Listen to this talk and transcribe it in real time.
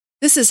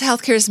This is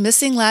Healthcare's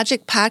Missing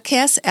Logic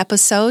podcast,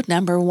 episode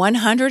number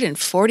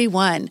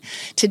 141.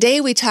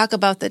 Today we talk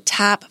about the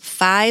top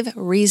 5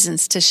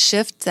 reasons to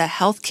shift the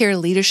healthcare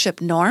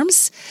leadership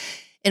norms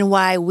and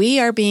why we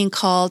are being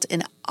called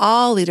and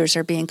all leaders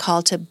are being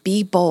called to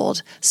be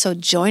bold. So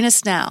join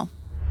us now.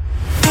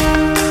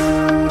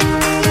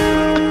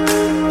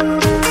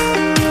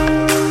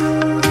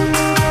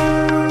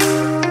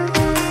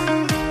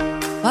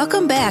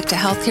 Welcome back to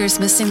Healthcare's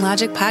Missing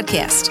Logic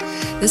podcast.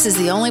 This is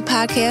the only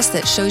podcast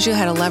that shows you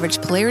how to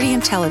leverage polarity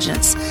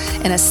intelligence,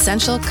 an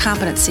essential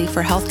competency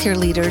for healthcare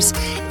leaders,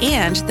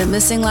 and the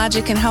missing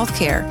logic in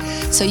healthcare,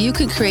 so you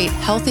can create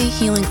healthy,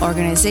 healing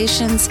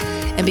organizations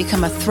and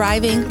become a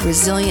thriving,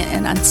 resilient,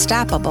 and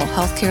unstoppable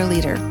healthcare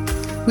leader.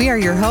 We are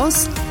your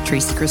hosts,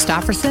 Tracy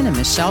Christofferson and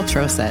Michelle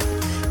Trosett.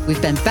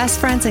 We've been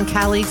best friends and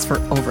colleagues for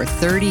over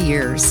 30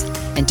 years.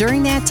 And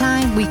during that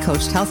time, we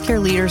coached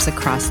healthcare leaders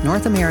across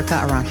North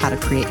America around how to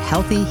create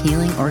healthy,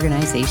 healing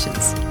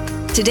organizations.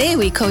 Today,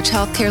 we coach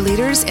healthcare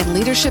leaders and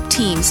leadership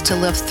teams to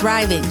live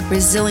thriving,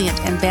 resilient,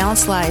 and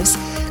balanced lives,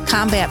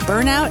 combat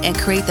burnout, and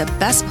create the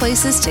best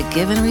places to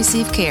give and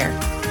receive care.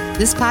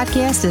 This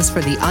podcast is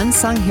for the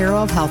unsung hero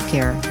of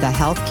healthcare, the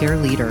healthcare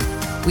leader.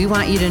 We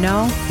want you to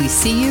know we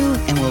see you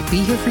and we'll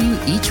be here for you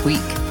each week.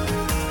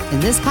 In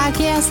this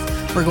podcast,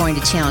 we're going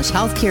to challenge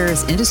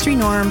healthcare's industry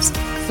norms,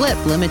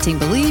 flip limiting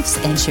beliefs,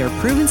 and share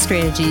proven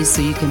strategies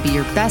so you can be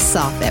your best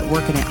self at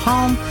work and at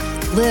home,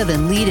 live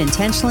and lead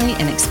intentionally,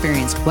 and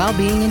experience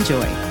well-being and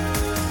joy.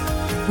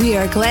 We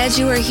are glad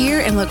you are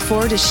here and look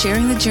forward to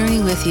sharing the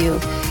journey with you.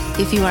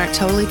 If you aren't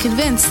totally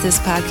convinced this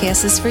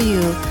podcast is for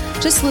you,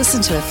 just listen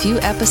to a few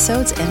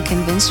episodes and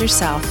convince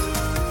yourself.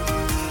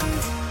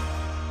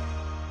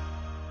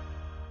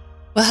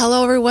 Well,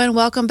 hello, everyone.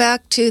 Welcome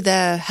back to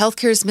the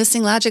Healthcare's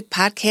Missing Logic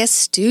podcast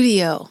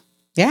studio.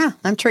 Yeah,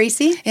 I'm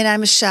Tracy. And I'm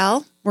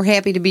Michelle. We're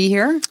happy to be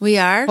here. We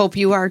are. Hope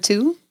you are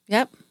too.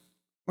 Yep.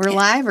 We're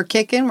alive, we're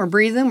kicking, we're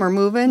breathing, we're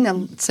moving.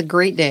 It's a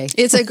great day.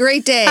 It's a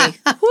great day.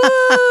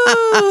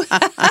 Woo!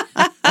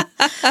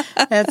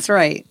 That's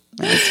right.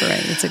 That's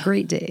right. It's a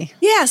great day.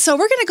 Yeah, so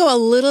we're going to go a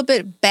little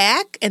bit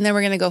back and then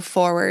we're going to go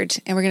forward.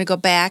 And we're going to go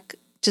back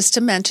just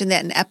to mention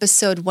that in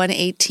episode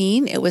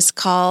 118, it was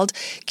called,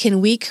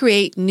 Can We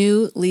Create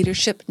New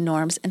Leadership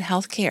Norms in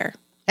Healthcare?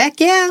 Heck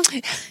yeah.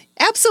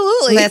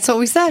 Absolutely. That's what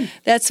we said.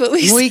 That's what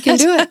we said. We can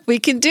do it. We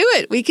can do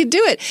it. We can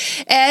do it.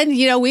 And,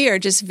 we are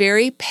just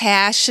very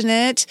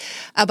passionate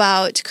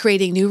about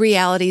creating new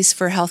realities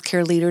for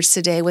healthcare leaders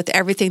today with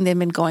everything they've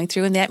been going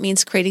through. And that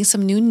means creating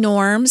some new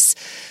norms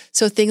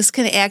so things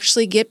can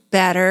actually get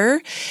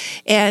better.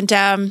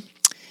 And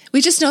we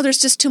just know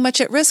there's just too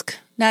much at risk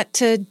not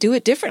to do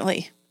it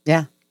differently.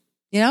 Yeah.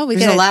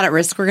 There's a lot at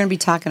risk. We're going to be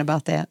talking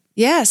about that.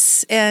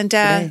 Yes. And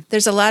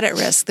there's a lot at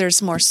risk.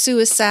 There's more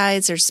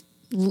suicides. There's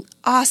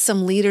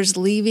awesome leaders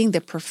leaving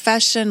the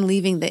profession,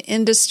 leaving the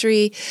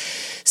industry.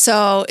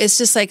 So it's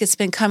just like it's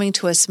been coming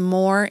to us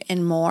more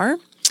and more.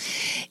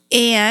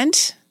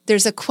 And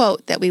there's a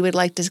quote that we would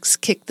like to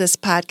kick this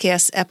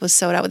podcast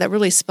episode out with that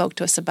really spoke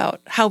to us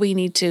about how we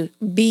need to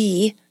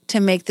be to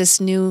make this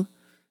new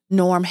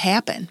norm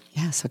happen.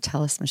 Yeah, so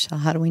tell us, Michelle,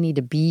 how do we need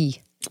to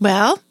be?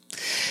 Well,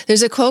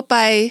 there's a quote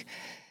by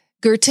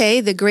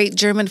Goethe, the great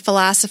German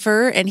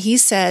philosopher, and he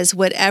says,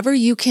 whatever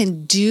you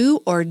can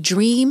do or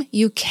dream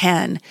you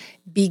can,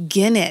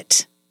 begin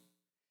it.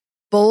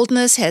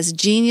 Boldness has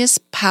genius,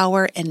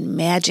 power, and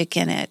magic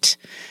in it.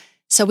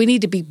 So we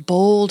need to be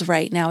bold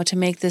right now to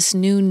make this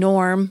new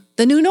norm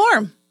the new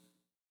norm.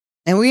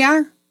 And we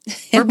are.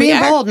 We're being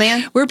bold,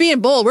 man. We're being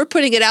bold. We're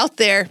putting it out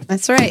there.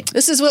 That's right.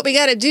 This is what we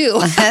got to do.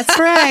 That's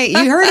right.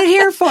 You heard it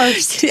here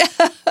first. Yeah.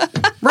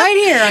 Right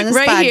here on this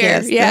podcast. Right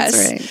here. Yes.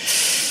 That's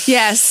right.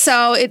 Yes.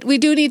 So we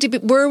do need to be,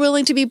 we're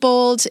willing to be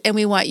bold and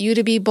we want you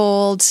to be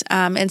bold.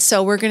 And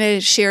so we're going to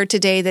share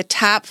today the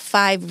top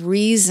 5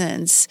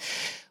 reasons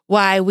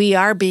why we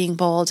are being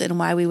bold and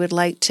why we would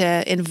like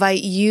to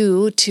invite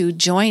you to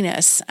join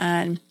us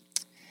on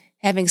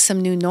having some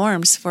new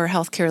norms for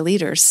healthcare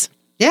leaders.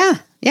 Yeah.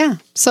 Yeah.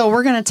 So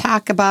we're going to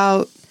talk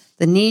about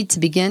the need to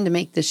begin to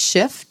make this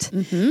shift.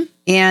 Mm-hmm.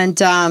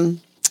 And,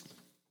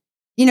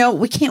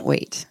 we can't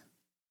wait.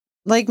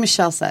 Like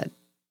Michelle said,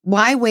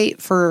 why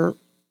wait for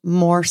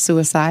more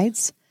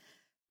suicides?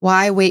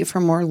 Why wait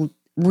for more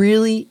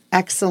really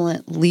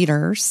excellent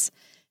leaders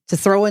to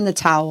throw in the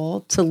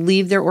towel, to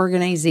leave their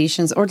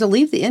organizations, or to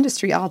leave the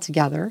industry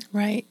altogether?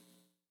 Right.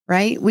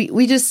 Right?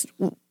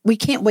 We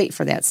can't wait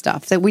for that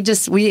stuff. That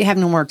we have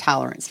no more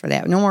tolerance for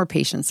that, no more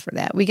patience for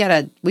that. We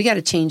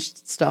gotta change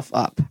stuff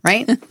up,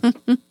 right?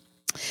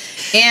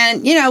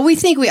 And we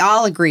think we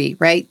all agree,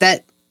 right,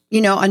 that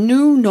a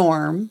new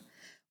norm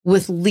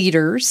with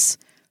leaders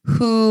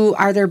who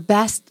are their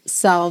best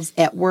selves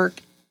at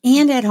work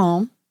and at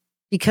home,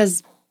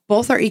 because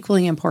both are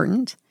equally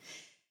important,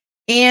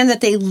 and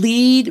that they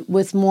lead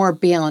with more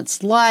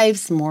balanced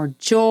lives, more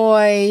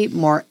joy,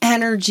 more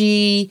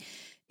energy,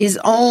 is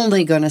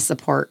only going to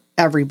support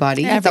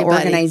everybody, the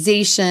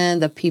organization,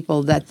 the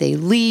people that they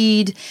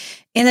lead,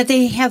 and that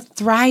they have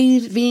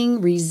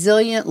thriving,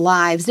 resilient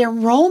lives. They're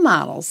role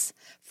models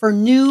for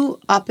new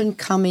up and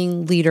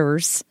coming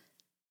leaders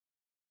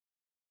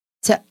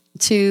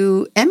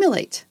to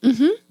emulate,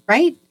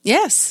 right?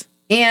 Yes.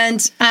 And,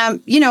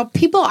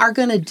 people are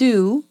going to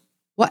do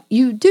what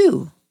you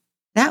do,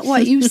 not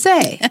what you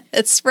say.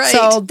 That's right.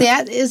 So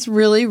that is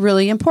really,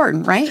 really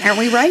important, right? Aren't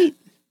we right?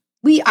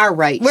 We are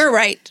right. We're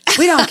right.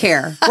 We don't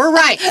care. We're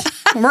right.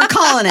 We're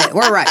calling it.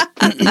 We're right.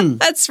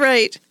 That's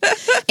right.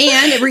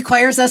 And it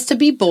requires us to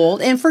be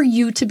bold and for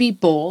you to be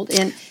bold.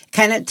 And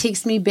kind of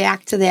takes me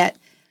back to that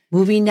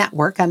movie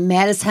Network. I'm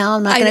mad as hell.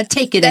 I'm not going to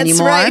take it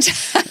anymore.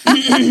 Right.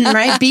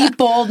 Right? Be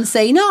bold and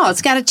say, no,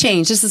 it's got to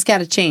change. This has got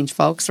to change,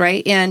 folks.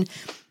 Right? And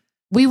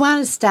we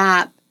want to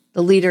stop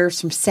the leaders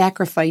from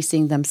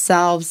sacrificing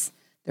themselves,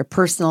 their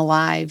personal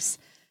lives.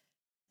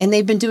 And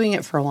they've been doing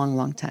it for a long,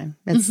 long time.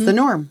 It's the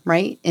norm,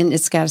 right? And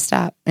it's got to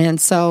stop. And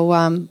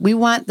so we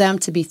want them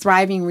to be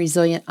thriving,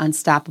 resilient,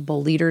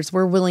 unstoppable leaders.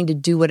 We're willing to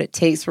do what it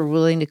takes. We're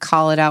willing to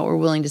call it out. We're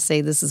willing to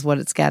say this is what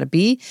it's got to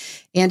be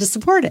and to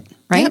support it,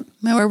 right? Yep.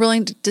 And we're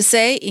willing to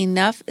say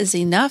enough is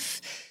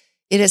enough.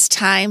 It is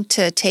time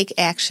to take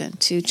action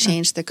to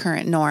change the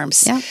current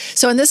norms. Yeah.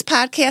 So in this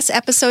podcast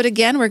episode,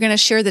 again, we're going to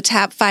share the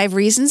top 5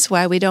 reasons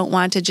why we don't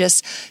want to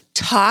just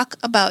talk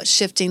about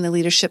shifting the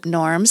leadership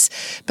norms,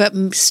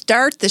 but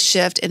start the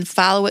shift and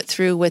follow it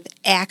through with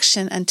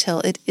action until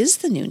it is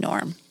the new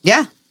norm.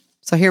 Yeah.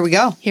 So here we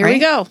go. Here we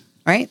go.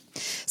 Right?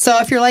 So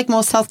if you're like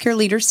most healthcare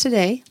leaders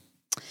today,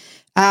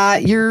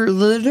 you're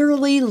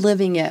literally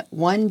living it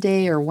one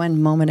day or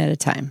one moment at a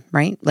time,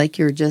 right? Like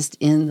you're just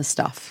in the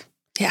stuff.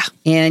 Yeah.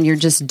 And you're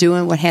just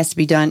doing what has to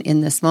be done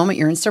in this moment.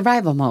 You're in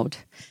survival mode,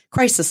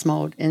 crisis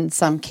mode in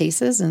some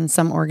cases, in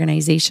some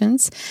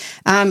organizations.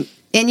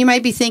 And you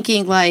might be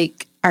thinking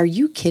like, are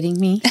you kidding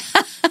me?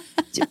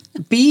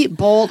 Be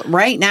bold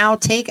right now.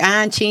 Take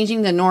on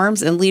changing the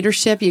norms and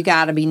leadership. You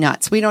got to be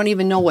nuts. We don't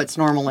even know what's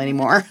normal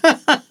anymore.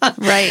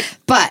 Right.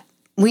 But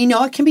we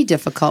know it can be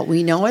difficult.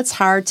 We know it's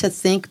hard to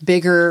think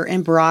bigger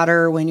and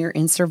broader when you're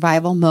in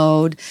survival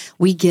mode.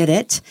 We get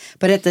it.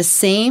 But at the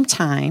same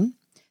time,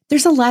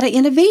 there's a lot of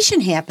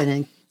innovation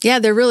happening. Yeah,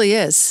 there really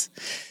is.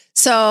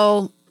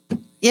 So,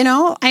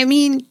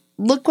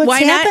 look what's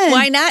happening.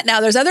 Why not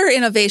now? There's other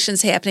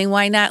innovations happening.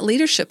 Why not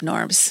leadership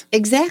norms?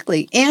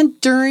 Exactly.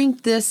 And during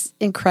this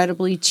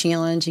incredibly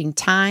challenging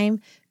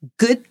time,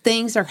 good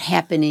things are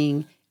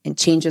happening and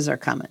changes are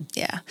coming.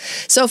 Yeah.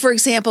 So, for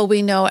example,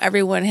 we know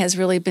everyone has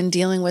really been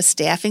dealing with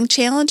staffing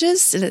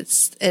challenges, and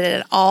it's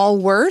at all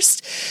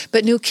worst.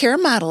 But new care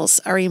models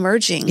are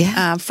emerging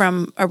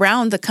from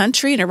around the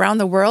country and around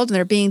the world, and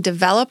they're being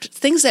developed.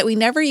 Things that we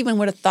never even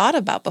would have thought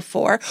about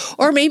before,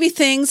 or maybe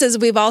things, as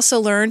we've also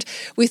learned,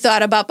 we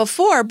thought about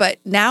before, but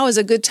now is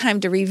a good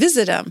time to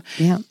revisit them.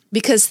 Yeah.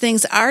 Because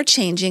things are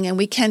changing and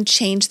we can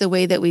change the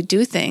way that we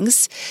do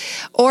things,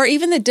 or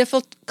even the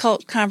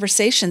difficult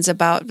conversations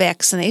about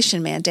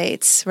vaccination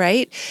mandates,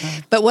 right?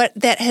 But what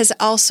that has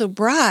also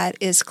brought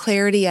is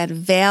clarity on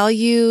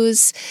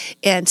values,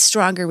 and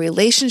stronger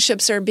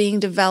relationships are being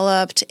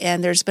developed,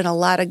 and there's been a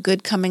lot of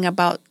good coming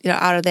about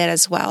out of that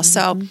as well.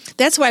 So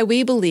that's why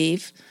we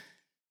believe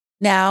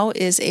now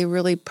is a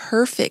really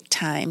perfect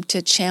time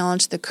to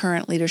challenge the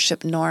current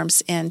leadership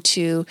norms and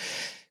to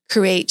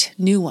create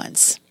new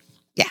ones.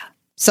 Yeah.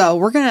 So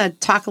we're going to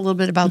talk a little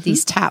bit about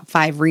these top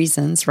 5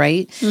 reasons,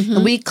 right?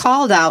 And we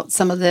called out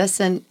some of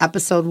this in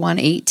episode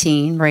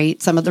 118,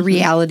 right? Some of the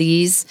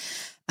realities.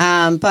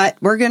 But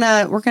we're going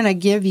to go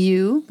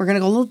a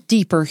little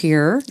deeper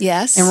here.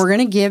 Yes. And we're going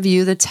to give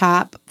you the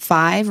top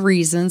 5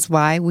 reasons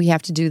why we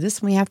have to do this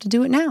and we have to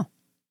do it now.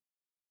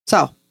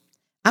 So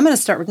I'm going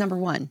to start with number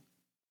 1.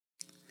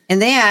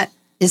 And that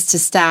is to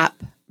stop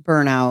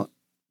burnout,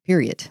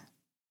 period.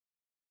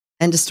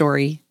 End of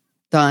story.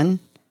 Done.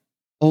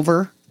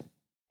 Over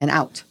and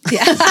out.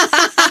 Yeah.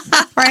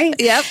 Right?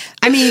 Yep.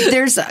 I mean,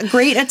 there's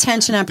great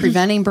attention on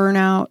preventing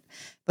burnout,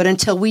 but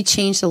until we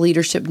change the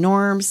leadership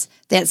norms,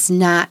 that's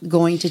not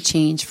going to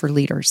change for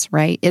leaders,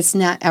 right?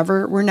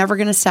 We're never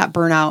going to stop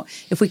burnout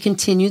if we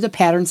continue the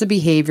patterns of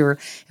behavior.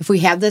 If we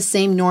have the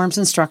same norms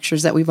and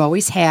structures that we've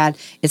always had,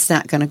 it's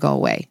not going to go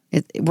away.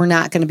 We're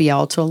not going to be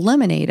able to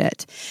eliminate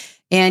it.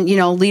 And,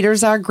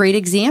 leaders are a great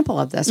example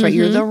of this, right?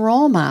 You're the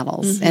role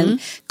models,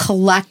 and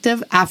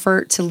collective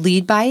effort to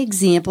lead by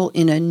example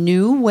in a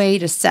new way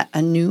to set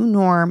a new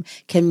norm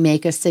can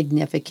make a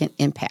significant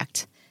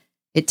impact.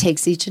 It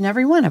takes each and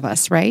every one of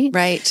us, right?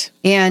 Right.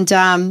 And,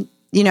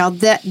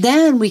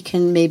 then we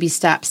can maybe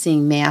stop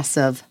seeing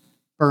massive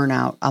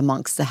burnout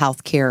amongst the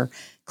healthcare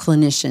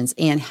clinicians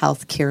and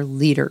healthcare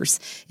leaders.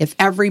 If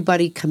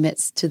everybody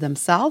commits to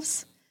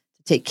themselves,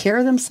 take care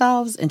of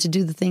themselves and to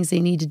do the things they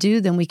need to do,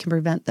 then we can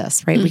prevent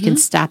this, right? We can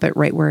stop it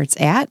right where it's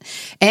at.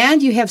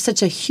 And you have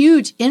such a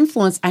huge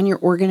influence on your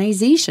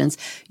organizations.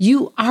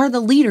 You are the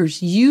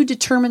leaders. You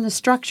determine the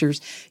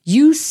structures.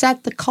 You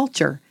set the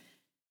culture.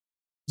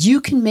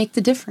 You can make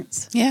the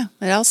difference. Yeah.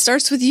 It all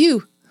starts with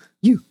you.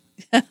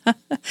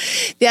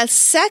 The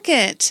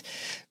second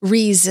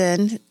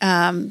reason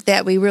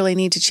that we really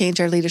need to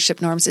change our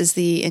leadership norms is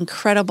the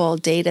incredible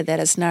data that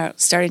is now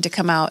starting to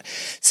come out.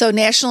 So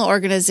national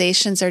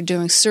organizations are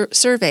doing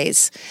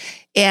surveys,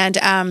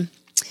 And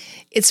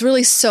it's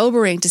really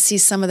sobering to see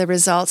some of the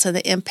results and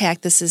the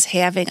impact this is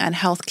having on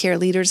healthcare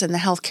leaders and the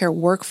healthcare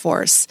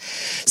workforce.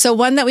 So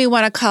one that we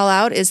want to call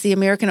out is the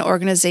American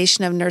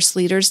Organization of Nurse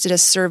Leaders did a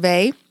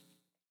survey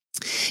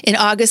in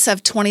August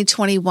of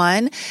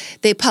 2021.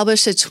 They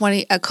published a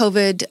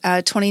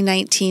COVID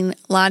 2019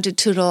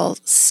 longitudinal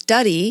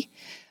study.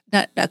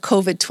 Not a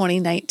COVID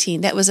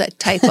 2019. That was a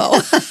typo.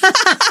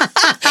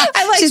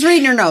 She's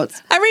reading her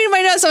notes. I'm reading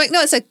my notes. I'm like,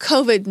 no, it's a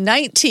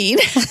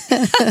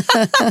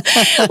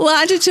COVID-19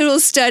 longitudinal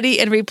study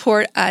and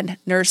report on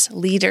nurse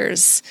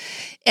leaders.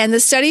 And the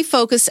study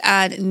focused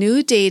on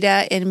new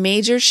data and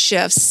major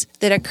shifts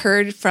that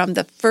occurred from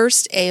the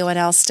first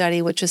AONL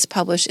study, which was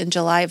published in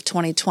July of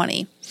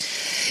 2020.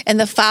 And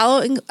the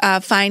following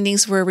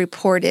findings were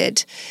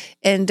reported,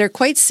 and they're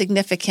quite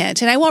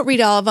significant. And I won't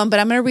read all of them, but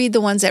I'm going to read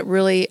the ones that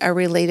really are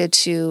related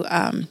to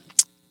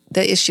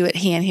the issue at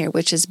hand here,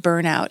 which is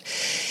burnout.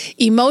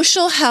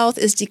 Emotional health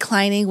is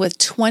declining, with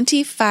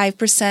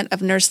 25%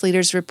 of nurse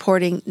leaders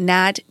reporting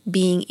not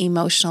being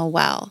emotional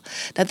well.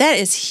 Now, that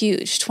is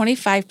huge.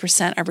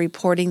 25% are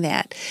reporting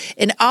that.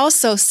 And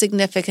also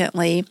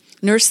significantly,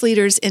 nurse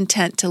leaders'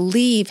 intent to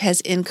leave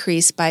has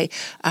increased by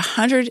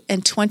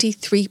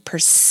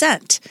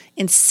 123%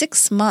 in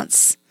 6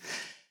 months.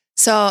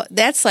 So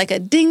that's like a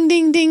ding,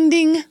 ding, ding,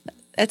 ding.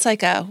 That's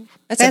like a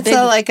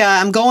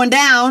I'm going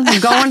down.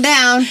 I'm going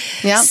down.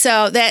 Yeah.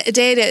 So that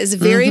data is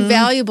very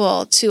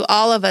valuable to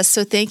all of us.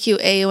 So thank you,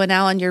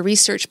 AONL, and your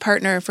research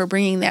partner for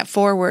bringing that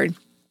forward.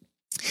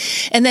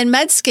 And then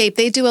Medscape,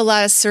 they do a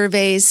lot of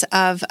surveys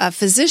of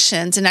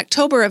physicians. In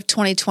October of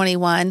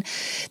 2021,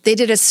 they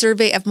did a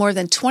survey of more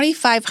than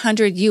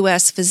 2,500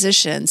 U.S.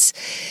 physicians,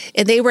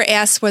 and they were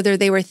asked whether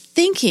they were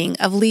thinking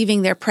of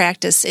leaving their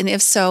practice, and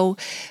if so,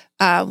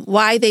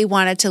 why they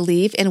wanted to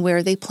leave and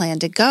where they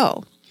planned to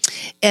go.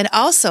 And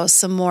also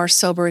some more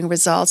sobering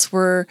results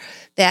were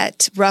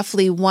that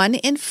roughly 1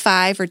 in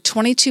 5, or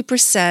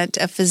 22%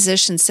 of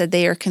physicians, said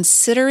they are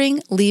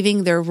considering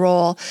leaving their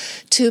role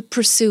to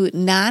pursue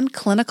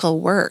non-clinical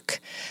work.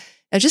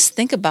 Now just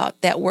think about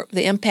that work,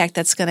 the impact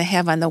that's going to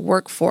have on the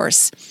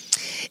workforce.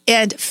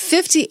 And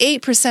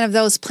 58% of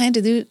those plan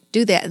to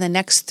do that in the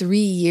next 3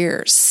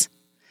 years.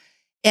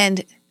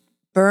 And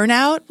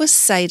burnout was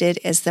cited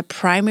as the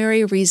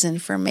primary reason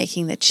for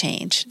making the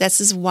change.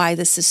 This is why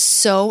this is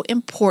so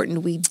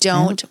important. We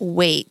don't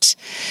wait.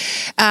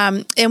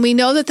 And we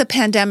know that the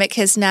pandemic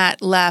has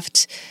not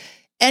left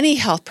any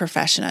health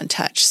profession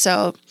untouched.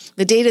 So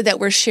the data that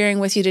we're sharing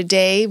with you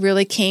today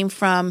really came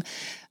from,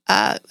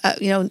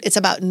 it's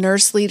about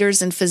nurse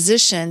leaders and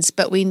physicians,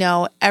 but we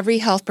know every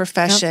health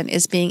profession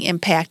is being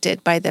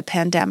impacted by the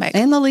pandemic.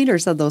 And the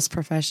leaders of those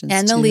professions.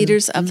 And the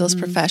leaders of those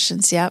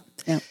professions, yep.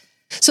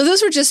 So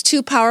those were just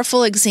two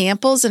powerful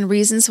examples and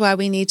reasons why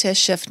we need to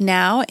shift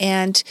now,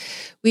 and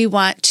we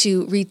want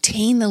to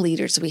retain the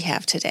leaders we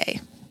have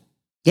today.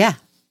 Yeah.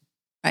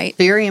 Right?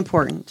 Very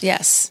important.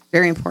 Yes.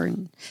 Very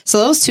important. So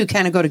those two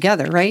kind of go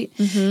together, right?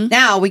 Mm-hmm.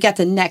 Now we got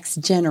the next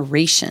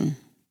generation.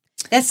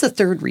 That's the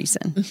third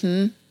reason.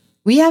 Mm-hmm.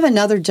 We have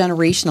another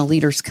generation of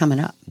leaders coming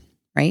up,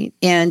 right?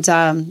 And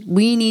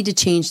we need to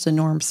change the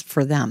norms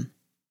for them.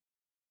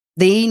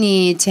 They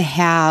need to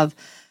have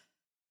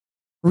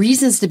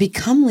reasons to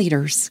become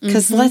leaders,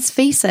 because let's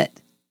face it,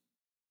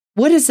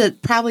 what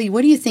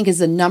do you think is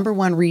the number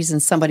one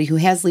reason somebody who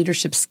has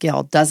leadership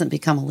skill doesn't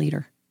become a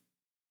leader?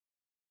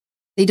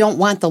 They don't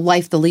want the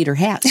life the leader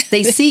has.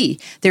 They see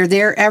they're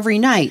there every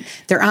night.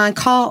 They're on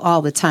call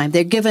all the time.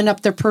 They're giving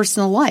up their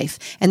personal life.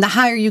 And the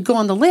higher you go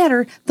on the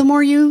ladder, the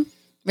more you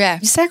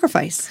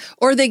sacrifice.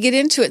 Or they get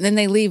into it and then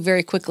they leave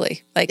very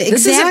quickly. Like,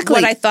 this isn't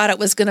what I thought it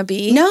was going to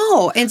be.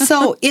 No. And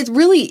so it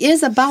really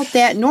is about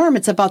that norm.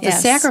 It's about the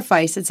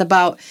sacrifice. It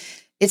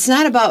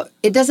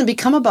doesn't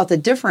become about the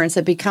difference.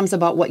 It becomes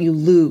about what you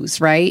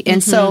lose, right?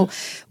 And so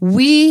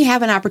we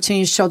have an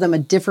opportunity to show them a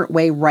different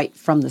way right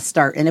from the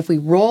start. And if we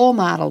role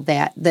model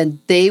that,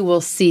 then they will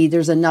see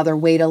there's another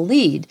way to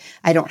lead.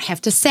 I don't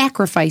have to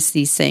sacrifice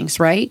these things,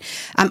 right?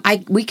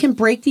 We can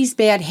break these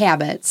bad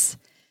habits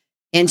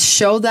and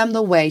show them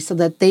the way so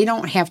that they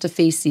don't have to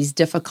face these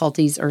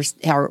difficulties or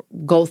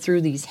go through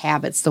these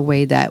habits the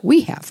way that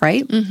we have,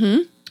 right?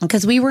 Mm-hmm.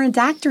 Because we were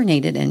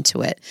indoctrinated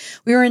into it.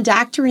 We were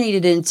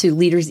indoctrinated into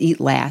leaders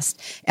eat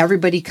last.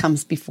 Everybody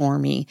comes before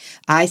me.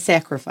 I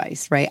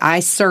sacrifice, right?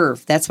 I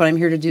serve. That's what I'm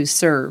here to do,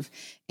 serve.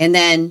 And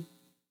then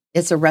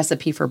it's a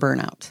recipe for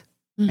burnout,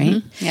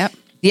 right? Yep.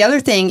 The other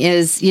thing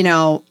is, we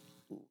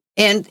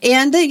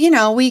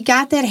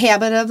got that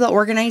habit of the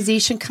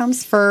organization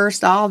comes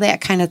first, all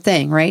that kind of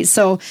thing, right?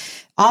 So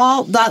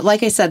all that,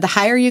 like I said, the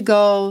higher you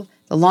go,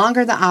 the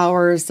longer the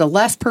hours, the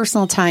less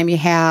personal time you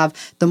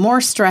have, the more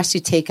stress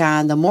you take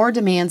on, the more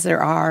demands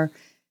there are.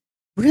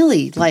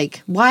 Really,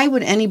 like, why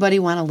would anybody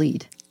want to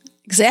lead?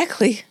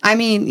 Exactly. I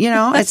mean,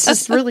 it's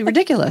just really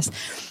ridiculous.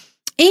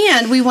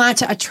 And we want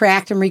to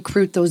attract and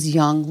recruit those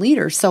young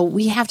leaders. So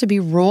we have to be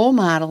role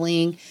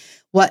modeling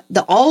what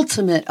the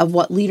ultimate of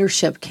what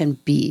leadership can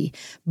be,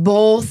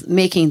 both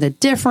making the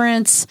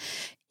difference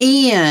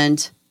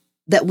and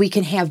that we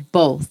can have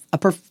both a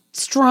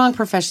strong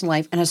professional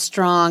life and a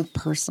strong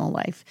personal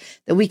life,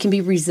 that we can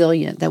be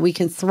resilient, that we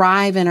can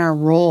thrive in our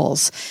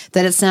roles,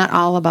 that it's not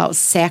all about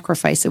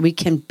sacrifice, that we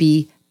can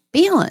be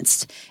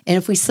balanced. And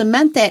if we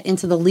cement that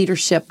into the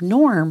leadership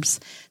norms,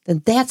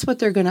 then that's what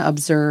they're going to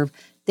observe.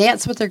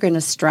 That's what they're going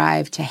to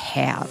strive to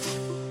have.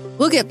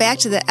 We'll get back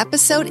to the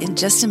episode in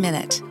just a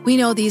minute. We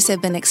know these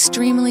have been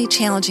extremely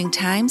challenging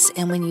times,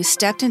 and when you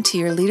stepped into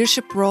your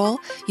leadership role,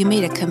 you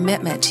made a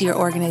commitment to your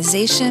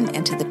organization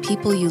and to the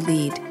people you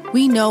lead.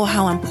 We know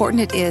how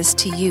important it is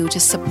to you to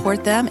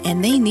support them,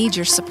 and they need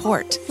your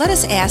support. Let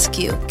us ask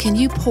you, can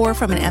you pour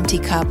from an empty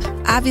cup?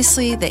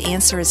 Obviously, the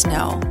answer is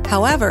no.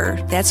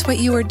 However, that's what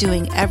you are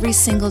doing every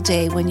single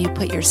day when you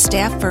put your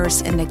staff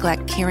first and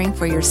neglect caring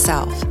for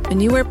yourself.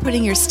 When you are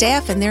putting your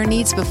staff and their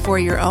needs before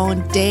your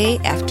own day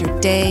after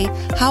day,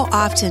 how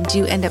often do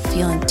you end up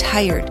feeling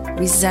tired,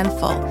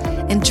 resentful,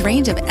 and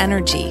drained of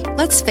energy?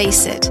 Let's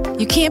face it,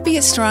 you can't be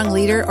a strong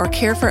leader or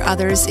care for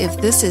others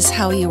if this is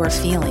how you are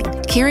feeling.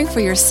 Caring for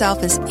yourself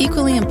is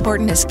equally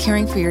important as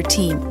caring for your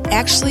team.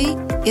 Actually,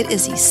 it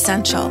is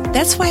essential.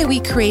 That's why we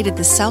created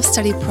the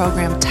self-study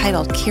program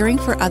titled Caring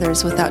for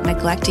Others Without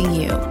Neglecting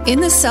You.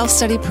 In the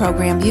self-study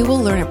program, you will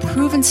learn a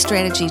proven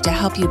strategy to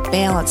help you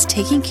balance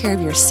taking care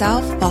of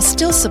yourself while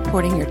still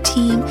supporting your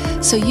team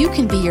so you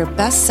can be your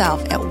best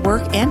self at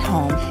work and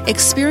home,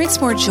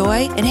 experience more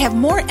joy, and have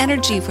more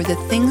energy for the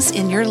things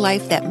in your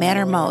life that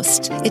matter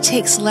most. It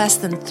takes less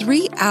than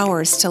 3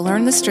 hours to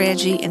learn the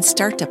strategy and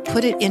start to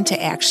put it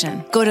into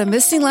action. Go to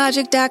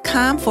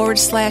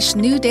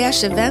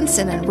missinglogic.com/new-events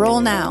and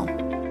enroll now.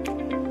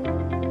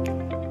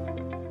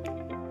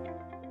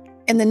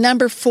 And the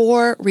number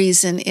 4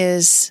 reason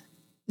is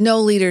no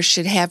leader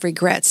should have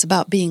regrets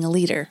about being a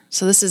leader.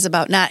 So this is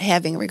about not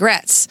having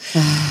regrets,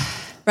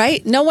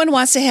 right? No one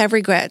wants to have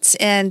regrets.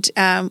 And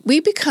we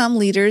become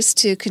leaders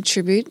to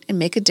contribute and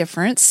make a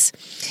difference.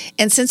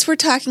 And since we're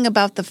talking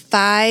about the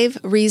 5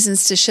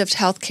 reasons to shift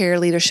healthcare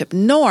leadership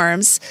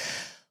norms,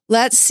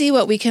 let's see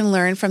what we can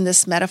learn from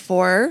this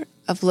metaphor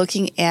of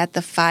looking at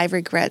the 5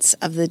 regrets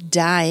of the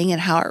dying and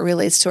how it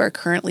relates to our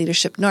current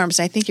leadership norms.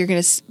 I think you're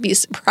going to be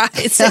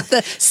surprised at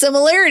the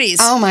similarities.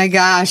 Oh my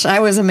gosh, I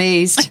was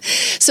amazed.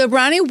 So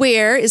Bronnie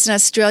Ware is an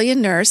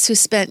Australian nurse who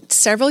spent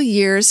several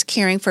years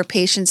caring for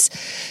patients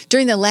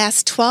during the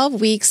last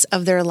 12 weeks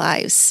of their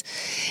lives.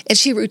 And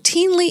she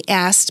routinely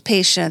asked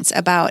patients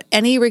about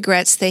any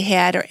regrets they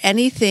had or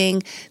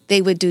anything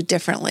they would do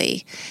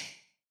differently.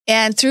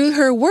 And through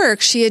her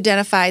work, she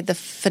identified the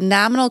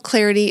phenomenal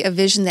clarity of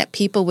vision that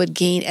people would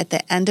gain at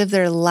the end of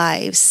their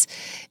lives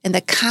and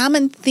the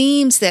common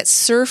themes that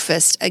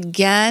surfaced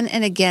again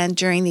and again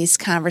during these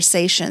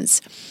conversations.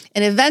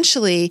 And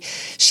eventually,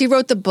 she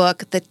wrote the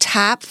book, The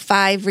Top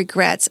 5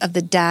 Regrets of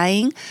the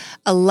Dying,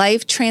 A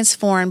Life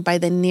Transformed by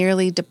the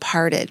Nearly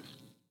Departing.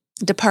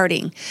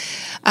 Departing.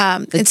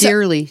 Isn't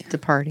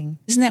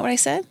that what I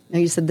said? No,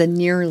 you said the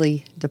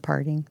nearly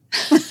departing.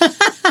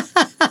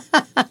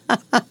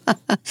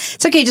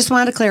 It's okay. Just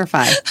wanted to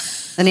clarify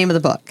the name of the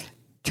book.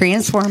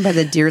 Transformed by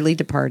the Dearly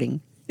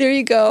Departing. There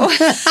you go.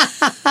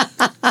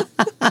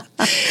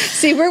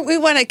 See, we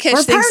want to catch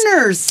we're things. We're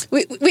partners.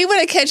 We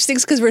want to catch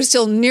things because we're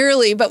still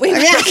nearly, but we. I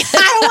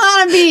don't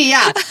want to be.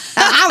 Yeah,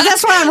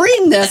 that's why I'm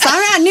reading this.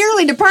 I'm not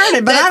nearly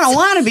departed, but I don't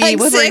want to be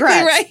with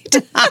regrets. Right.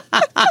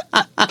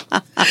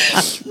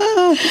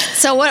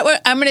 So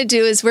what I'm going to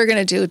do is we're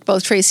going to do,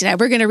 both Tracy and I,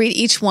 we're going to read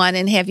each one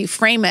and have you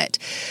frame it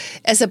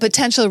as a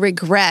potential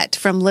regret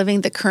from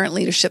living the current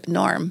leadership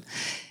norm.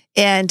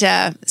 And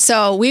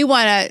so we're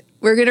going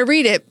to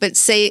read it, but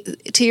say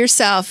to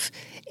yourself,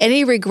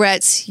 any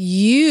regrets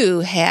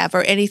you have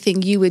or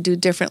anything you would do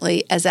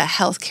differently as a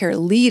healthcare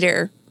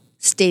leader,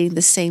 stating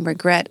the same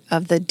regret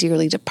of the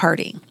dearly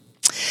departing.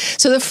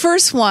 So the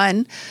first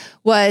one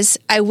was,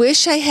 I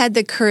wish I had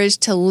the courage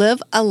to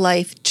live a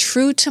life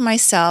true to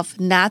myself,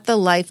 not the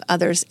life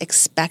others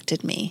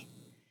expected me.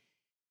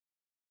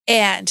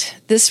 And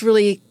this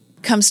really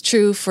comes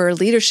true for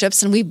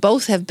leaderships, and we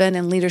both have been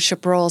in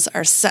leadership roles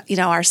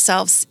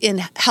ourselves in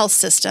health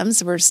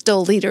systems. We're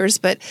still leaders,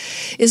 but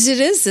it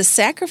is this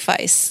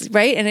sacrifice,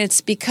 right? And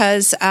it's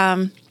because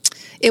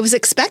it was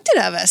expected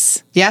of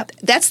us. Yep.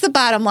 That's the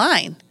bottom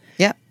line.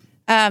 Yep.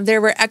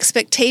 There were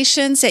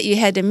expectations that you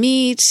had to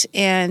meet,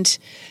 and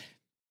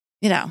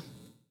and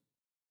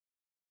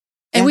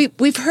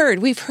we've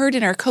heard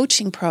in our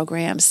coaching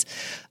programs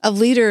of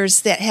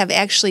leaders that have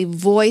actually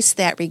voiced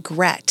that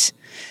regret.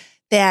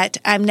 That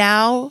I'm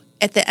now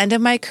at the end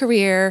of my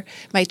career,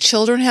 my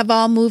children have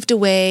all moved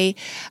away.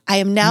 I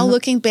am now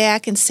looking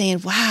back and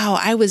saying, wow,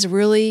 I wasn't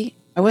there.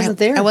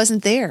 I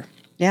wasn't there.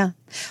 Yeah.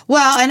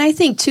 Well, and I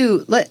think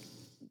too,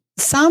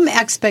 some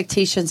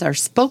expectations are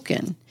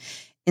spoken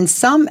and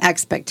some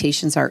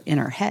expectations are in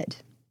our head.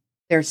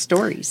 They're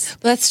stories.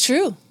 That's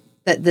true.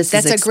 That's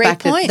a great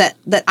point.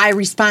 That I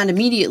respond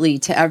immediately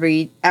to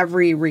every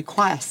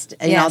request.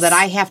 That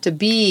I have to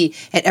be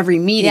at every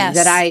meeting. Yes.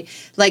 That I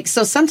like.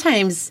 So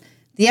sometimes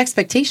the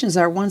expectations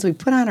are ones we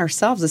put on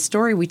ourselves, a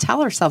story we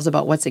tell ourselves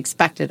about what's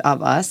expected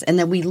of us, and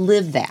then we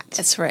live that.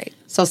 That's right.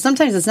 So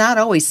sometimes it's not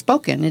always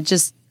spoken. It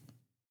just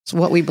It's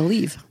what we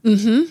believe.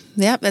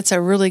 Yep, that's a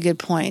really good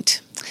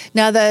point.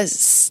 Now,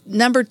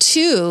 number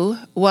 2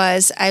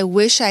 was, I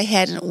wish I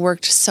hadn't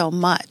worked so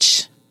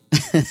much.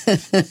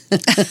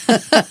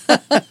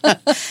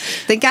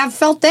 Think I've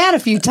felt that a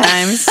few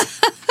times.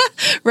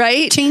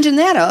 Right? Changing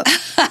that up.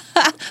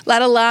 A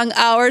lot of long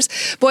hours.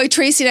 Boy,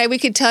 Tracy and I, we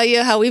could tell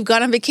you how we've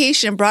gone on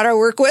vacation and brought our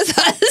work with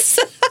us.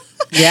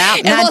 Yeah.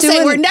 And we'll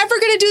say, we're never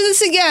going to do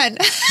this again.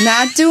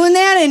 Not doing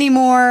that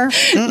anymore.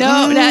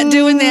 No, not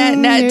doing that.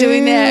 Not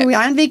doing that. We're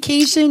on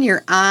vacation.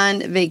 You're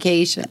on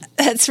vacation.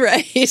 That's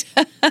right.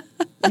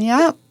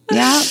 Yep.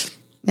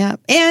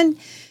 And,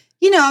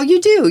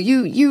 you do.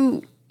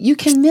 You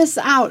can miss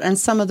out on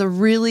some of the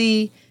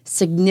really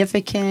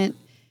significant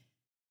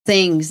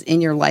things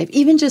in your life,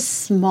 even just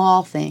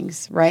small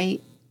things,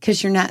 right?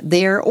 Because you're not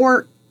there,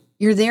 or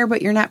you're there,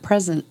 but you're not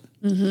present.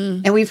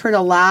 And we've heard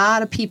a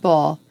lot of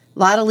people, a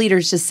lot of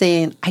leaders just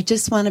saying, I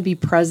just want to be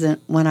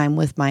present when I'm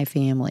with my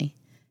family,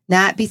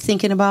 not be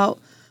thinking about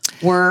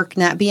work,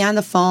 not be on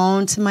the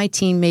phone to my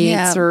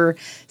teammates or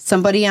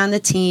somebody on the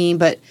team,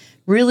 but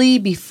really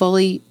be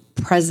fully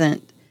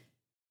present.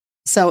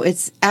 So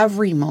it's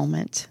every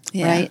moment,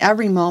 right?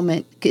 Every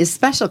moment is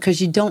special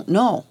because you don't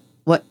know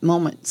what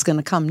moment's going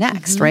to come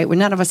next, right? Well,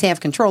 none of us have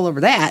control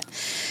over that.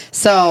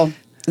 So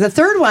the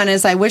third one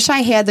is, I wish I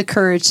had the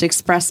courage to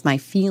express my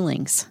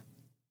feelings.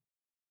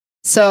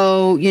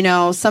 So,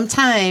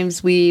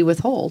 sometimes we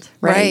withhold,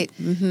 right?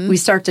 We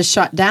start to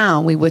shut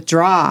down, we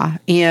withdraw.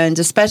 And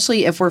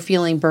especially if we're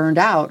feeling burned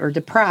out or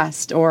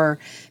depressed or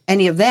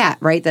any of that,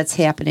 right, that's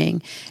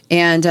happening.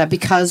 And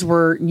because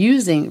we're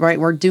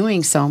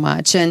doing so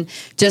much. And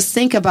just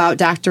think about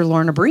Dr.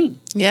 Lorna Breen.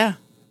 Yeah.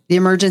 The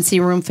emergency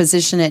room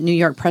physician at New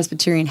York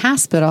Presbyterian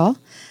Hospital,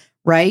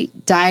 right,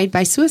 died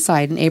by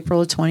suicide in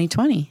April of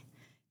 2020.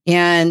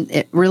 And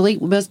it really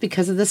was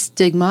because of the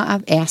stigma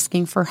of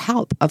asking for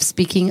help, of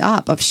speaking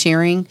up, of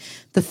sharing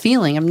the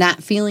feeling, of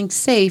not feeling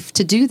safe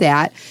to do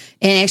that.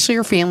 And actually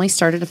her family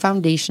started a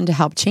foundation to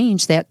help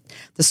change that,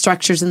 the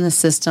structures in the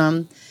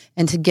system,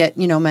 and to get,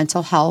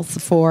 mental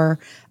health for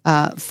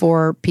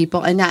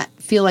people and not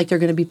feel like they're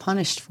going to be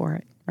punished for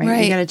it.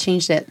 Right. You got to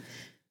change that,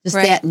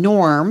 that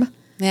norm.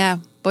 Yeah.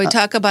 Boy,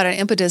 talk about an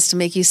impetus to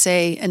make you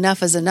say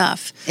enough is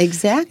enough.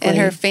 Exactly. And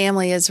her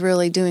family is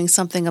really doing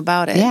something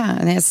about it. Yeah,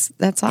 and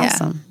that's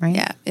awesome, right?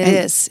 Yeah, it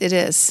is. It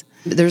is.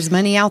 There's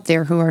many out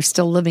there who are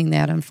still living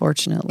that,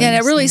 unfortunately. Yeah,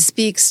 and it really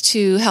speaks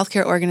to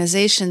healthcare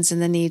organizations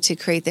and the need to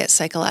create that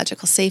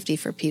psychological safety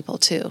for people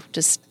too.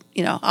 Just,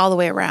 all the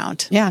way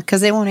around. Yeah,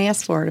 because they won't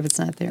ask for it if it's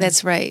not there.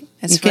 That's right.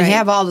 You can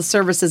have all the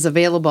services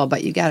available,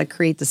 but you got to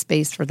create the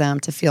space for them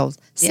to feel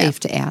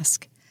safe to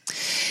ask.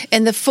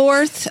 And the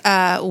fourth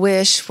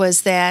wish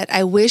was that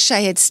I wish I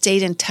had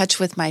stayed in touch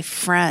with my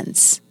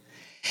friends.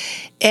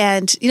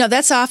 And,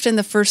 that's often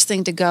the first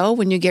thing to go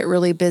when you get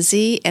really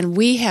busy. And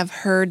we have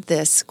heard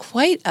this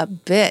quite a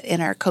bit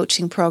in our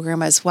coaching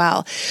program as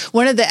well.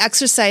 One of the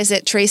exercises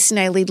that Tracy and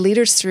I lead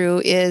leaders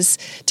through is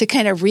to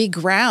kind of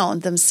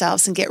reground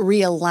themselves and get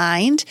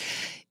realigned,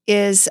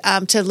 is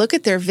to look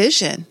at their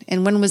vision.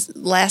 And when was the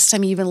last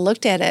time you even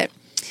looked at it?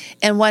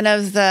 And one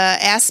of the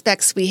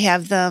aspects we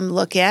have them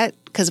look at,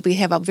 because we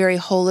have a very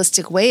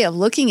holistic way of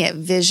looking at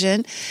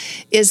vision,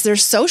 is their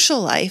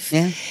social life.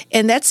 Yeah.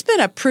 And that's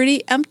been a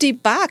pretty empty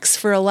box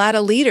for a lot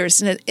of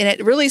leaders. And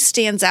it really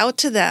stands out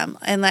to them.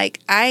 And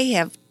I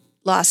have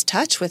lost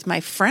touch with my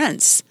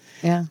friends.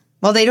 Yeah.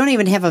 Well, they don't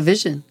even have a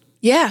vision.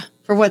 Yeah.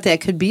 For what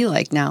that could be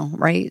like now,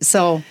 right?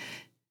 So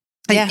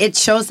it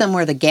shows them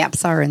where the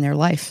gaps are in their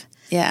life.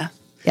 Yeah.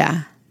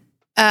 Yeah.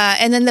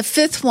 And then the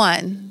fifth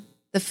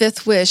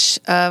wish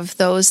of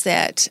those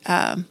that,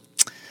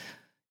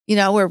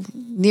 were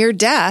near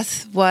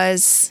death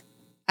was,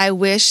 I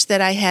wish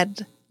that I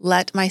had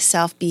let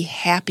myself be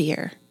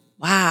happier.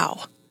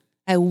 Wow.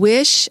 I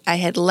wish I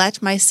had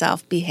let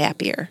myself be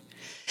happier.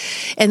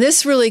 And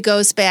this really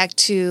goes back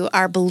to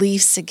our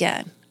beliefs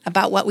again,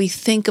 about what we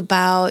think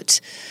about,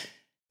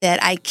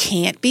 that I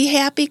can't be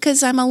happy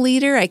because I'm a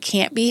leader. I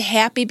can't be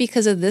happy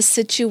because of this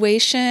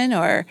situation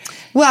or.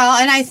 Well,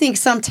 and I think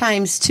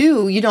sometimes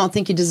too, you don't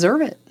think you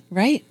deserve it.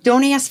 Right.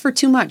 Don't ask for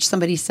too much,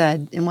 somebody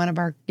said in one of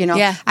our,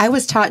 I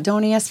was taught,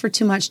 don't ask for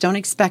too much, don't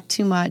expect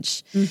too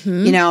much,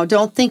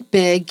 don't think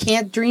big,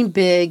 can't dream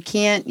big,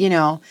 can't.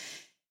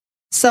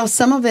 So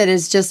some of it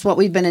is just what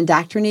we've been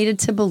indoctrinated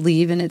to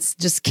believe, and it's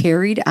just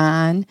carried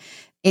on.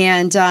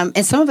 And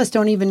some of us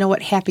don't even know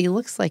what happy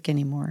looks like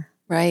anymore.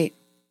 Right.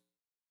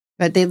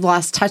 But they've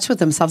lost touch with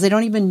themselves. They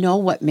don't even know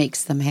what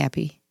makes them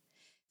happy.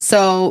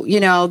 So,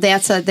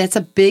 that's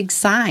a big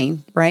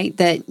sign, right?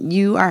 That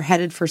you are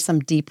headed for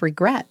some deep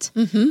regret.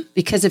 Mm-hmm.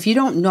 Because if you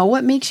don't know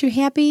what makes you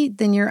happy,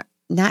 then you're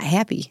not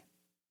happy.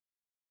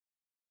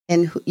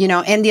 And,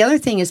 and the other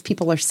thing is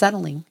people are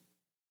settling.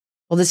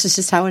 Well, this is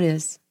just how it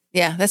is.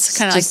 Yeah, that's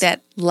kind of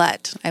like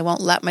that I won't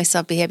let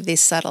myself be happy. They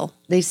settle.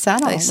 They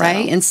settle,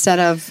 right? Instead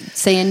of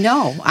saying,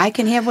 no, I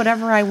can have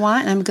whatever I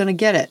want and I'm going to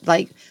get it.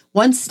 Like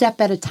one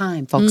step at a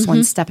time, folks,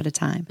 one step at a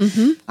time.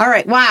 Mm-hmm. All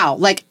right. Wow.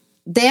 Like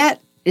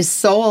that is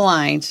so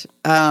aligned.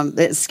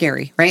 It's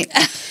scary, right?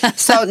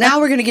 So now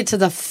we're going to get to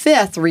the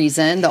fifth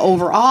reason, the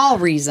overall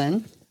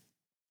reason,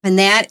 and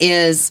that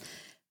is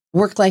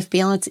work-life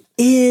balance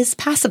is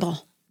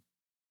possible.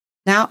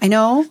 Now, I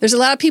know there's a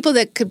lot of people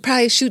that could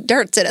probably shoot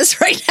darts at us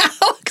right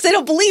now because they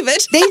don't believe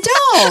it. They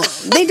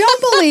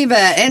don't believe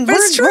it. And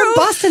we're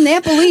busting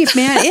that belief,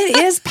 man. It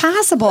is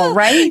possible,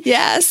 right?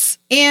 Yes.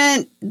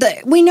 And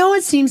we know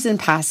it seems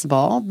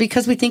impossible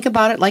because we think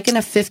about it like in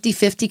a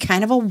 50-50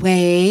 kind of a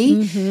way.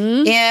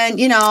 Mm-hmm.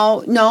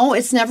 And, no,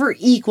 it's never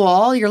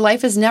equal. Your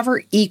life is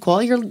never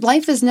equal. Your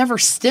life is never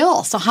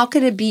still. So how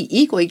could it be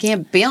equal? You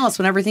can't balance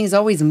when everything's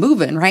always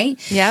moving, right?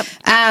 Yep.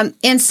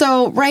 And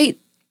so, right,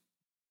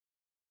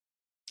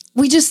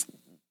 we just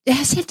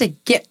have to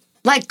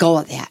let go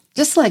of that.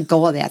 Just let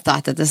go of that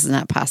thought that this is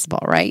not possible,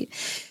 right?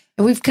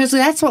 And because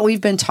that's what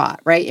we've been taught,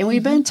 right? And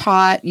we've been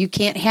taught you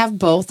can't have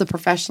both the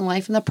professional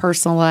life and the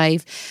personal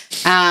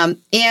life.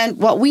 And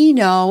what we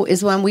know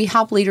is when we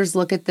help leaders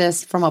look at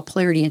this from a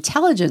polarity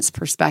intelligence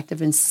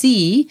perspective and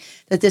see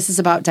that this is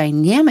about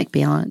dynamic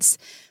balance,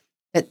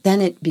 that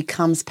then it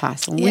becomes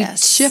possible.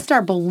 Yes. We shift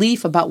our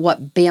belief about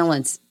what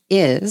balance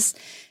is,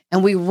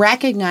 and we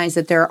recognize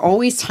that there are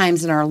always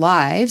times in our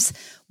lives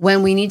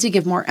when we need to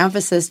give more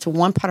emphasis to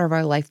one part of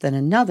our life than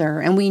another.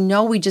 And we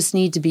know we just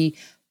need to be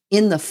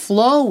in the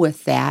flow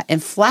with that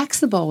and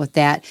flexible with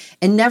that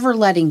and never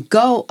letting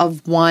go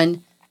of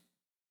one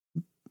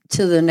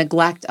to the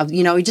neglect of,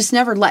 you just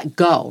never let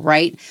go,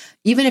 right?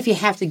 Even if you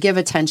have to give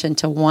attention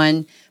to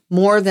one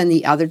more than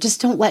the other,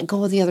 just don't let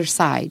go of the other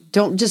side.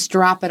 Don't just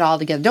drop it all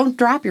together. Don't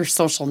drop your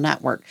social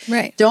network.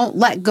 Right. Don't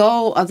let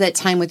go of that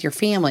time with your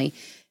family.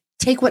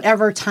 Take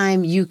whatever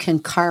time you can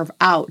carve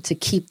out to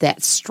keep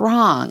that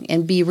strong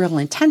and be real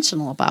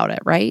intentional about it,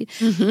 right?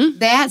 Mm-hmm.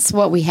 That's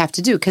what we have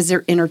to do because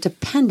they're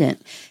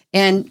interdependent.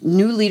 And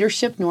new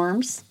leadership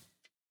norms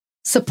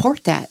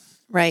support that.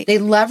 Right. They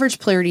leverage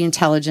polarity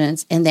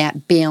intelligence and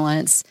that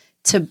balance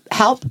to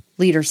help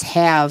leaders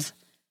have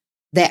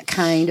that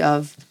kind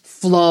of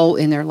flow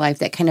in their life,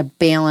 that kind of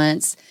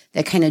balance,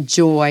 that kind of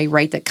joy,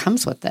 right, that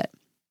comes with it.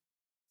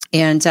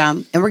 And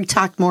we're going to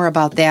talk more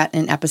about that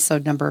in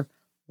episode number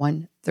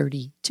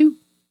 132.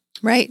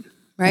 Right.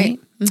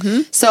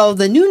 Mm-hmm. So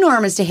the new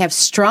norm is to have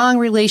strong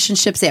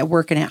relationships at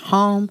work and at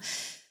home,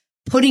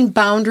 putting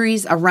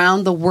boundaries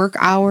around the work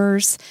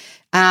hours,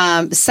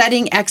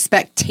 setting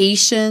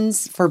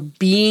expectations for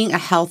being a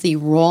healthy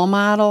role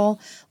model,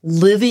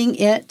 living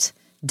it,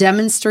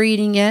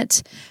 demonstrating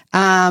it,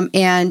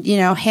 and,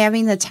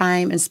 having the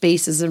time and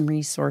spaces and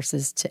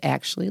resources to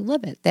actually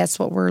live it. That's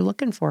what we're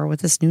looking for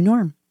with this new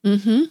norm.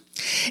 Mm-hmm.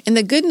 And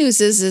the good news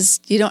is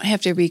you don't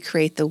have to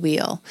recreate the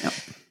wheel. Nope.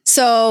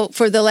 So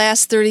for the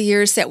last 30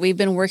 years that we've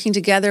been working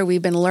together,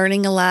 we've been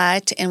learning a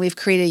lot, and we've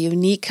created a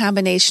unique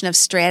combination of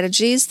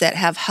strategies that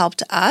have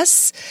helped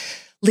us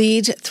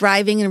lead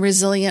thriving and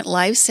resilient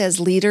lives as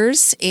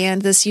leaders.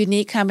 And this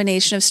unique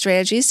combination of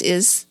strategies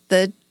is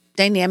the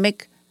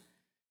dynamic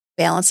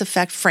balance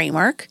effect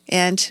framework.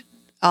 And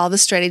all the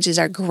strategies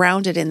are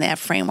grounded in that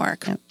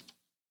framework. Yep.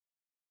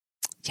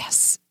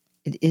 Yes,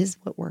 it is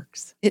what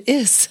works. It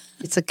is.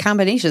 It's a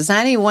combination. It's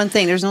not any one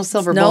thing. There's no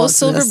silver bullet. No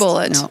silver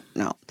bullet.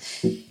 No.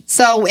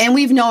 So, and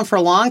we've known for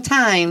a long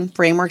time,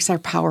 frameworks are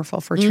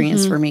powerful for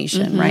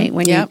transformation, right?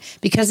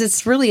 Because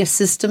it's really a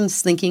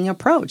systems thinking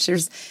approach.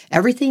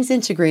 Everything's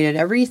integrated.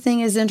 Everything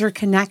is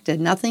interconnected.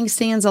 Nothing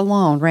stands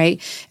alone,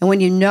 right? And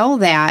when you know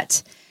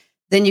that,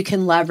 then you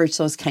can leverage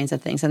those kinds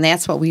of things. And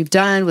that's what we've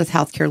done with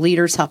healthcare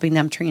leaders, helping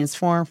them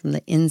transform from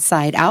the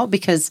inside out,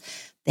 because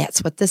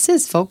that's what this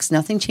is, folks.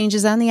 Nothing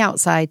changes on the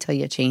outside till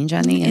you change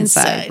on the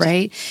inside,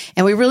 right?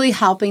 And we're really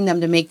helping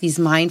them to make these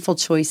mindful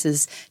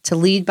choices, to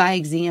lead by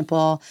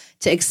example,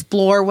 to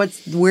explore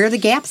where the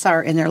gaps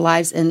are in their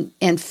lives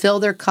and fill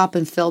their cup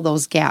and fill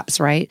those gaps,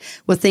 right?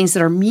 With things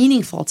that are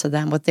meaningful to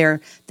them, with their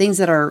things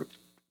that are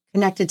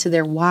connected to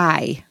their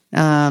why.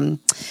 And,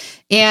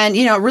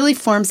 it really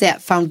forms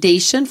that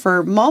foundation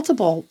for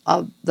multiple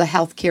of the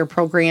healthcare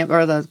program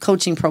or the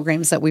coaching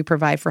programs that we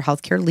provide for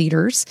healthcare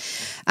leaders.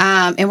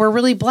 And we're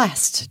really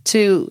blessed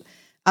to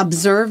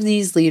observe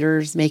these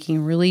leaders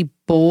making really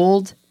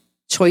bold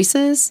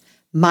choices,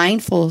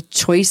 mindful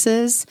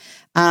choices,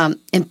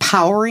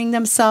 empowering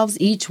themselves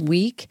each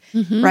week,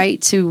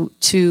 right? To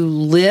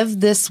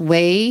live this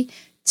way,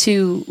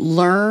 to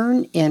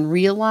learn and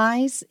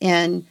realize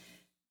and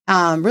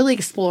really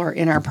explore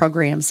in our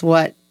programs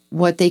what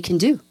they can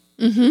do,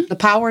 the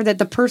power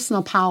the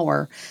personal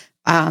power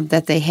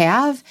that they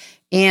have,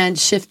 and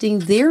shifting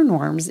their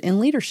norms in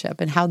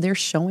leadership and how they're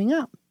showing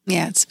up.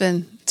 Yeah, it's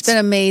been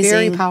amazing,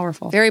 very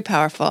powerful, very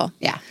powerful.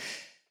 Yeah.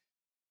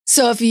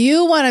 So if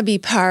you want to be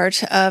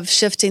part of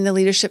shifting the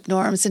leadership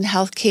norms in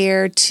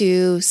healthcare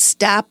to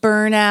stop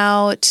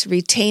burnout,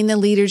 retain the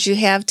leaders you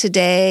have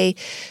today,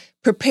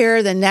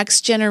 prepare the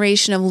next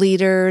generation of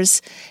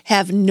leaders,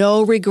 have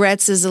no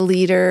regrets as a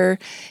leader,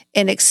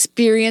 and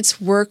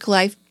experience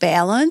work-life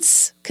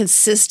balance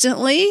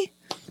consistently,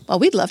 well,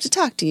 we'd love to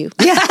talk to you.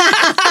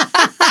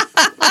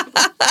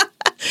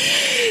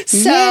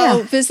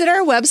 So visit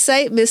our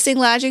website,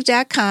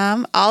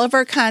 missinglogic.com. All of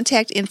our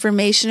contact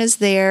information is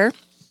there.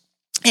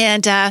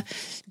 And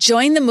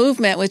join the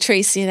movement with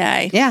Tracy and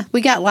I. Yeah,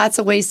 we got lots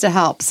of ways to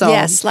help. So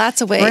yes,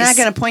 lots of ways. We're not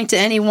going to point to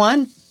any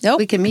one. Nope.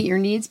 We can meet your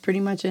needs pretty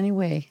much any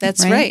way.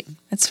 That's right.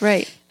 That's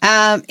right.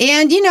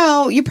 And,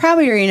 you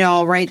probably already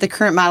know, right, the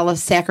current model of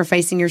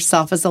sacrificing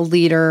yourself as a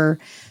leader,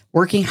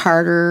 working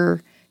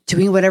harder,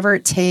 doing whatever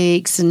it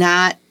takes, is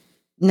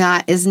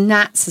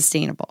not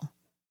sustainable.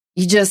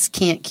 You just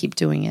can't keep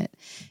doing it.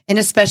 And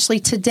especially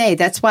today.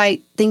 That's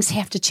why things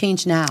have to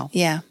change now.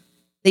 Yeah.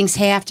 Things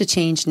have to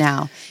change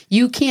now.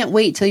 You can't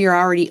wait till you're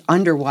already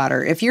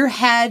underwater. If your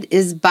head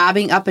is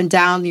bobbing up and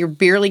down, you're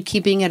barely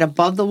keeping it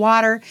above the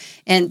water,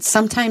 and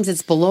sometimes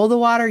it's below the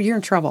water, you're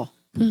in trouble.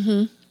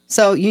 Mm-hmm.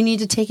 So you need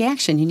to take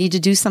action. You need to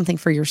do something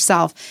for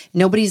yourself.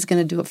 Nobody's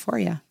going to do it for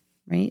you,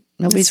 right?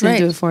 Nobody's going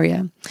to do it for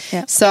you.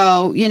 Yeah.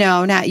 So,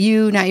 not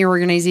you, not your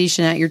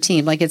organization, not your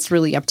team. Like, it's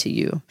really up to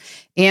you.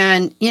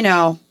 And,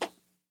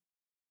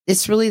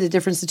 it's really the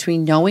difference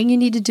between knowing you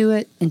need to do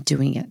it and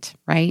doing it,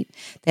 right?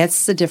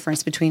 That's the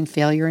difference between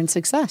failure and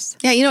success.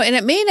 Yeah, and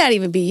it may not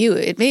even be you.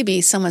 It may be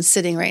someone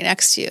sitting right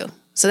next to you.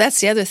 So that's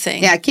the other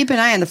thing. Yeah, keep an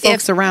eye on the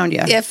folks around you.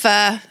 If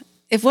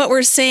what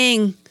we're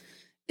saying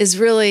is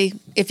really,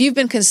 if you've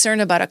been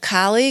concerned about a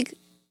colleague,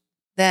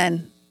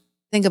 then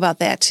think about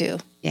that too.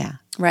 Yeah.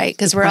 Right?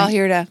 Because we're all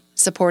here to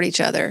support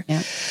each other.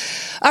 Yeah.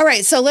 All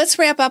right, so let's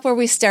wrap up where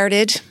we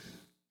started.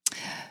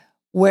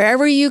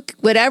 Whatever you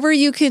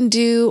can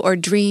do or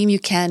dream, you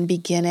can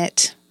begin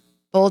it.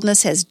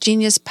 Boldness has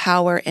genius,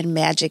 power, and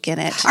magic in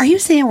it. Are you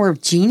saying we're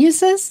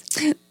geniuses?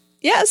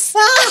 Yes.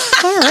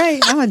 All right.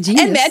 I'm a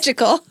genius. And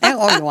magical.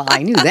 Oh, well,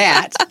 I knew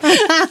that.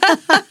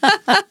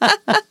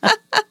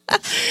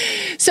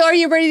 So are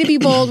you ready to be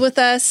bold with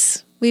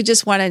us? We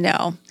just want to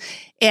know.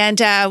 And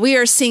we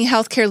are seeing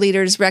healthcare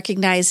leaders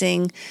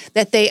recognizing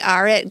that they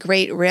are at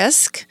great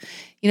risk.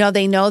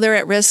 They know they're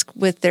at risk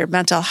with their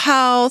mental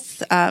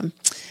health,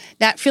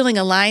 not feeling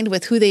aligned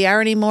with who they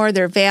are anymore,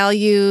 their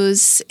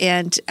values,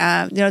 and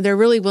they're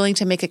really willing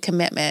to make a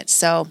commitment.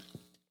 So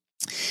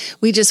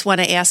we just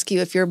want to ask you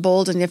if you're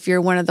bold and if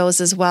you're one of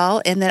those as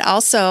well. And then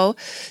also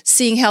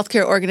seeing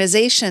healthcare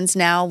organizations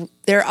now,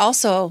 they're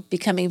also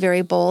becoming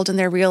very bold, and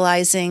they're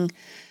realizing,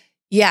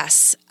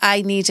 yes,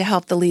 I need to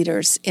help the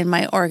leaders in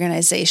my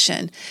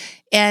organization.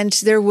 And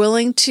they're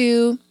willing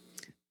to,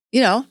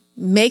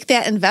 make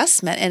that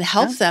investment and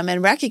help them,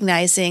 and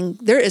recognizing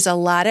there is a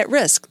lot at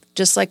risk,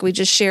 just like we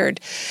just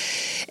shared.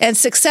 And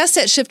success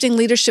at shifting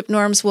leadership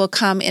norms will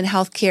come in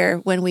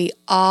healthcare when we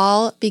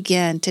all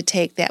begin to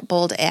take that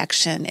bold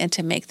action and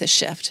to make the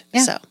shift.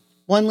 Yeah. So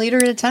one leader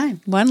at a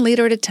time. One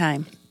leader at a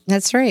time.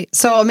 That's right.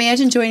 So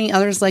imagine joining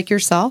others like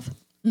yourself.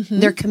 Mm-hmm.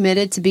 They're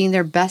committed to being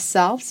their best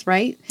selves,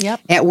 right? Yep.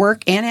 At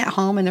work and at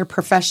home, in their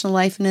professional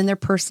life and in their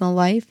personal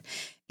life.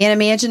 And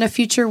imagine a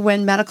future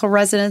when medical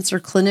residents or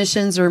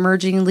clinicians or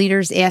emerging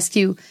leaders ask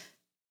you,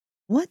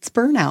 what's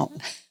burnout?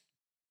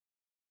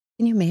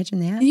 Can you imagine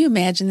that? Can you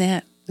imagine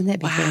that? Wouldn't that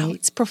be great?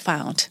 It's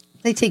profound.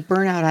 They take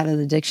burnout out of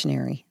the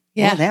dictionary.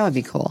 Yeah. Oh, that would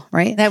be cool,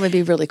 right? That would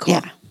be really cool.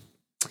 Yeah.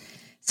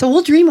 So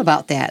we'll dream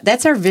about that.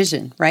 That's our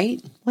vision,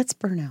 right? What's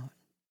burnout?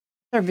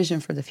 Our vision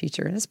for the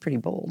future. That's pretty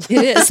bold.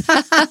 It is.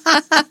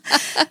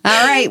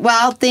 All right.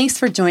 Well, thanks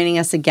for joining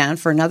us again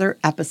for another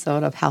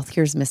episode of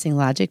Healthcare's Missing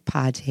Logic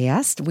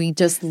podcast. We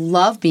just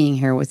love being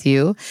here with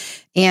you.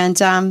 And,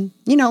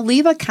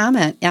 leave a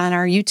comment on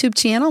our YouTube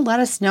channel. Let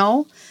us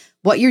know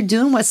what you're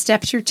doing, what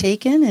steps you're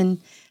taking,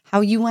 and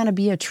how you want to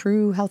be a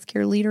true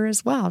healthcare leader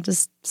as well.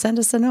 Just send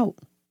us a note.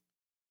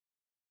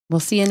 We'll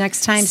see you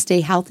next time.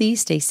 Stay healthy,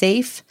 stay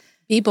safe.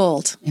 Be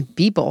bold. And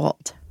be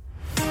bold.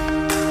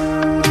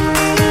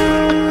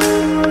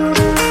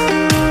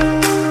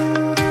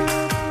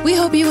 We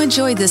hope you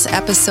enjoyed this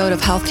episode of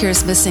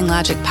Healthcare's Missing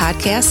Logic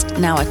podcast,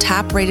 now a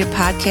top-rated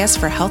podcast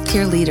for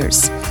healthcare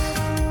leaders.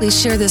 Please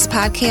share this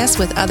podcast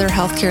with other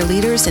healthcare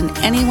leaders and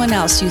anyone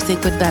else you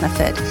think would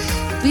benefit.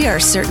 We are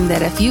certain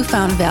that if you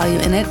found value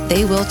in it,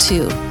 they will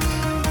too.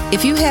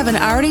 If you haven't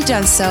already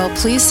done so,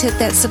 please hit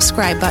that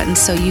subscribe button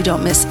so you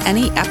don't miss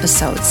any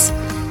episodes.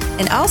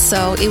 And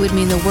also, it would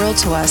mean the world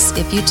to us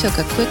if you took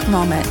a quick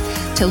moment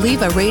to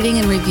leave a rating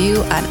and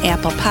review on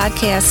Apple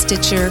Podcasts,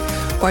 Stitcher,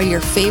 or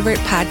your favorite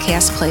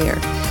podcast player.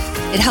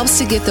 It helps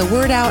to get the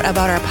word out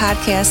about our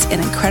podcast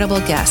and incredible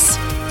guests.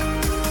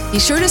 Be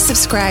sure to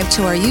subscribe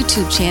to our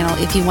YouTube channel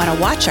if you want to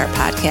watch our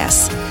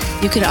podcasts.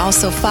 You can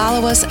also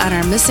follow us on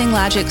our Missing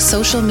Logic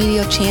social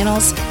media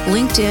channels,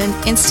 LinkedIn,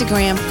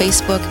 Instagram,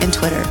 Facebook, and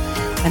Twitter.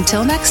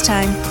 Until next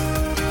time.